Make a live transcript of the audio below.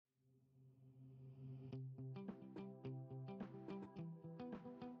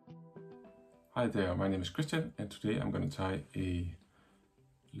Hi there, my name is Christian and today I'm going to tie a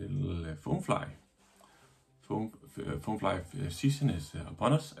little foam fly. Foam fly season is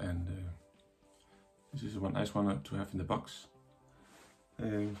upon us, and this is one nice one to have in the box.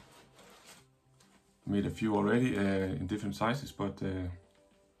 Made a few already in different sizes, but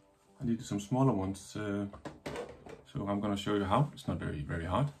I needed some smaller ones, so I'm going to show you how. It's not very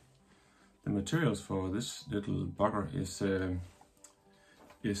hard. The materials for this little bugger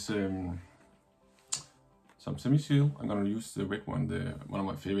is some semi-seal. I'm going to use the red one, one of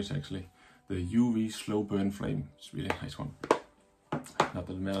my favorites actually, the UV slow burn flame. It's really a nice one. Not that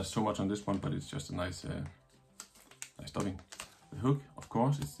it matters so much on this one, but it's just a nice dubbing. The hook, of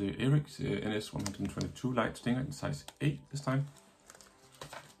course, is the Ahrex NS 122 light stinger in size 8 this time.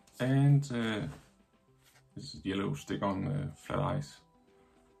 And this is yellow stick-on flat eyes.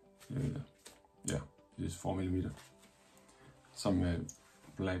 Yeah, it is 4mm. Some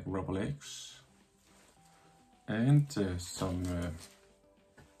black rubber legs. And some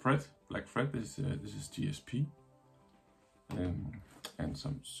thread, black thread. This is GSP. And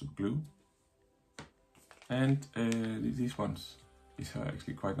some super glue. And these ones, these are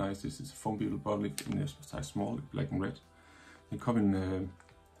actually quite nice. This is a foam beetle bottle in this size small, black and red. They come in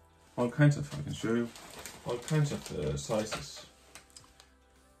all kinds of, I can show you, all kinds of sizes.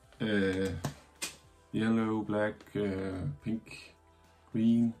 Yellow, black, pink,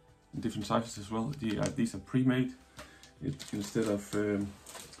 green, in different sizes as well. These are pre-made. Instead of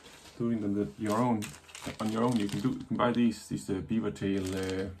doing them on your own, you can buy these beaver tail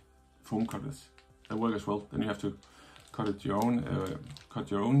foam cutters. They work as well. Then you have to cut your own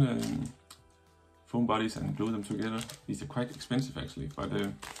foam bodies and glue them together. These are quite expensive actually, but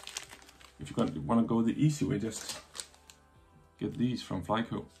if you want to go the easy way, just get these from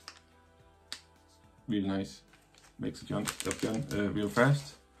FlyCo. Really nice. Makes the job done real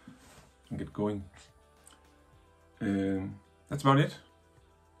fast and get going. That's about it.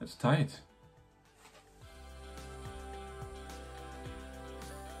 Let's tie it.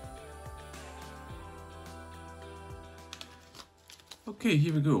 Okay,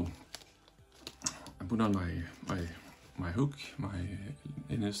 here we go. I put on my hook, my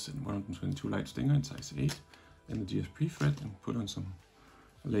NS 122 light stinger in size 8, and the GSP thread, and put on some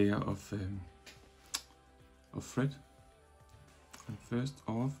layer of thread. And first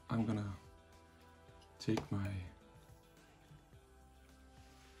off, I'm gonna take my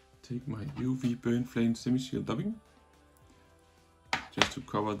UV burn flame semi-seal dubbing, just to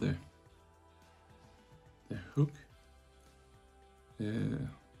cover the hook. And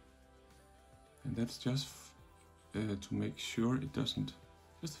that's just to make sure it doesn't,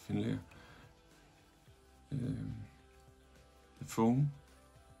 just a thin layer, the foam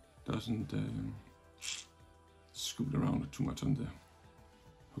doesn't scoot around too much on the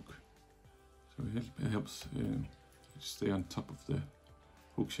hook. So it helps stay on top of the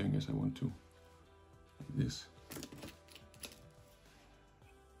hook shank as I want to, like this.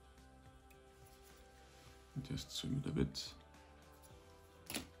 Just swing it a bit.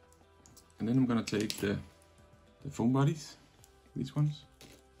 And then I'm gonna take the foam bodies, these ones,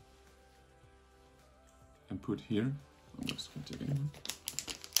 and put here. I'm just gonna take anyone.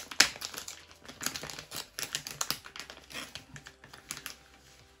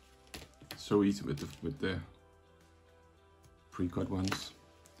 So easy with the pre-cut ones.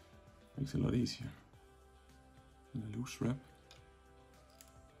 Makes it a lot easier. And a loose wrap.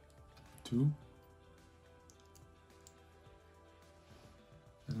 2.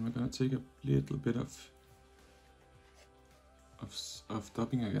 And we're gonna take a little bit of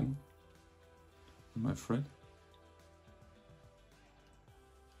dubbing again on my thread.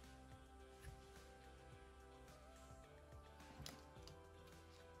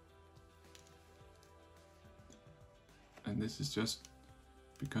 And this is just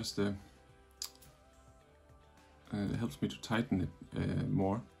because it helps me to tighten it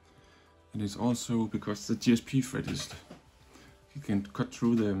more, and it's also because the GSP thread you can cut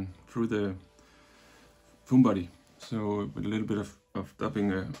through the foam body. So with a little bit of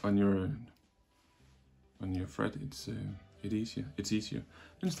dubbing on your thread, it's easier.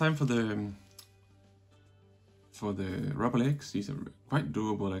 Then it's time for the rubber legs. These are quite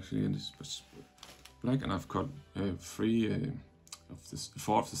durable actually, and this was black, and I've cut 4 of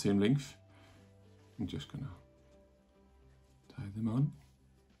the same length. I'm just gonna tie them on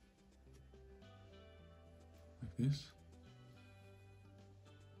like this.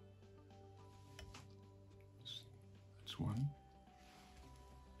 That's one,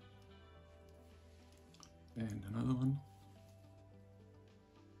 and another one.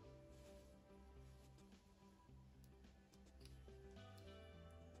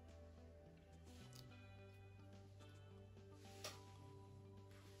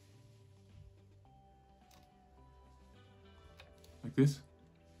 like this,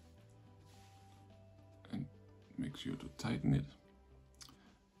 and make sure to tighten it.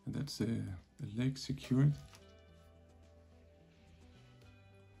 And that's the leg secured.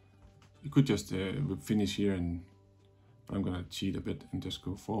 You could just finish here, but I'm gonna cheat a bit and just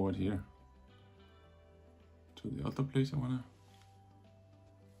go forward here to the other place I wanna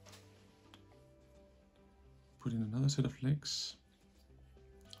put in another set of legs.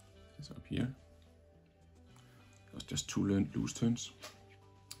 It's up here. It was just 2 loose turns.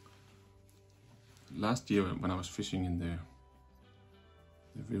 Last year when I was fishing in the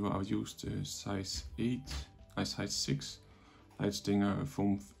river, I used size 6 light stinger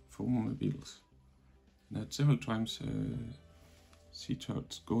foam beetles. And I had several times sea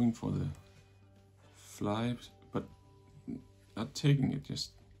trouts going for the fly, but not taking it,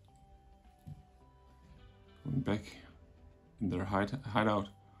 just going back in their hideout.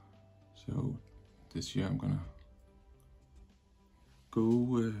 So this year I'm gonna go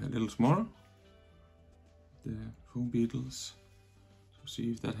a little smaller, the foam beetles, to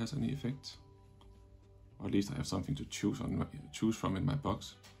see if that has any effect. Or at least I have something to choose from in my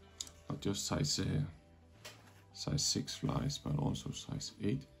box. Not just size 6 flies, but also size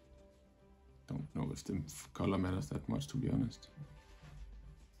 8. Don't know if the color matters that much, to be honest.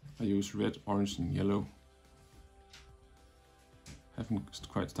 I use red, orange and yellow. Haven't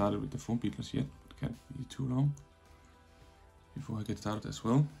quite started with the foam beetles yet, but can't be too long before I get started as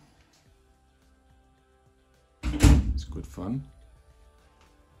well. It's good fun.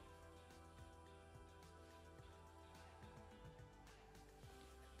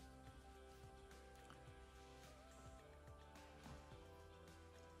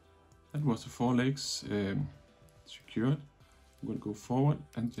 That was the 4 legs secured. I'm going to go forward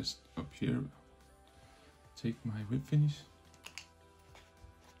and just up here take my whip finish.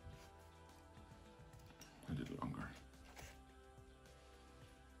 A little longer.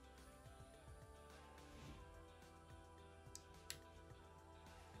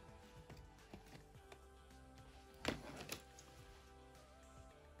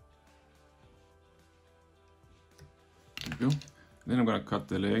 There we go. Then I'm gonna cut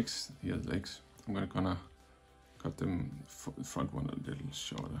the legs, here the legs. I'm gonna cut them, the front one a little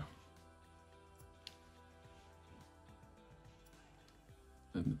shorter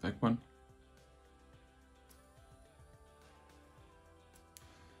than the back one.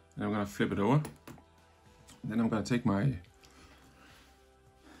 And I'm gonna flip it over. And then I'm gonna take my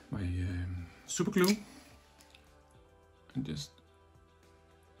super glue and just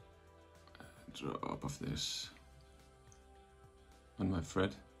drop of this on my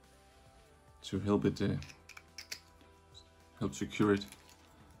thread to help it help secure it.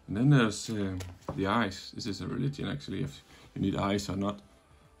 And then there's the eyes. This is a religion actually, if you need eyes or not.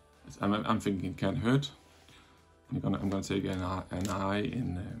 I'm thinking it can't hurt. I'm gonna take an eye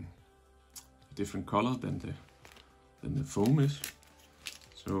in a different color than the foam is.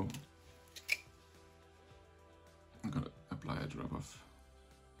 So I'm gonna apply a drop of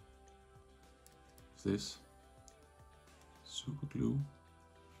this super glue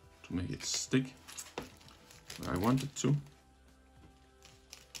to make it stick where I want it to.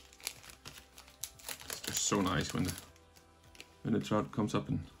 It's just so nice when the trout comes up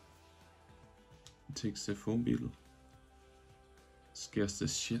and takes the foam beetle. It scares the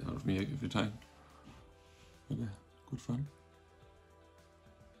shit out of me every time, but good fun.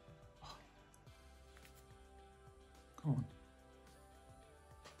 Oh. Come on.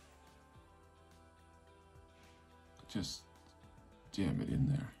 Just jam it in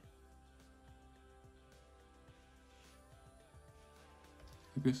there.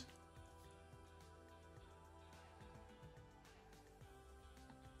 Like this.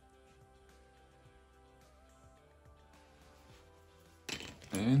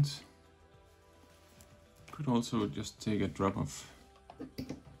 And could also just take a drop of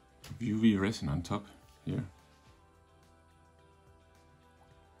UV resin on top here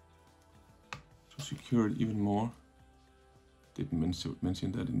to secure it even more. Didn't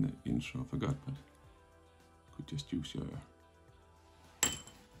mention that in the intro, forgot, but could just use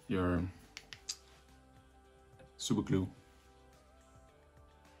your super glue.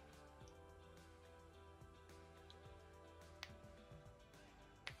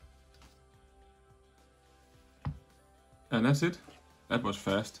 And that's it. That was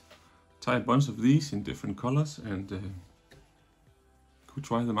fast. Tie a bunch of these in different colors and could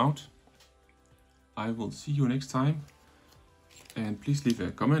try them out. I will see you next time. And please leave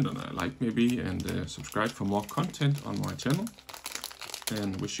a comment and a like maybe, and subscribe for more content on my channel.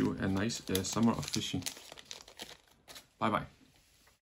 And wish you a nice summer of fishing. Bye bye.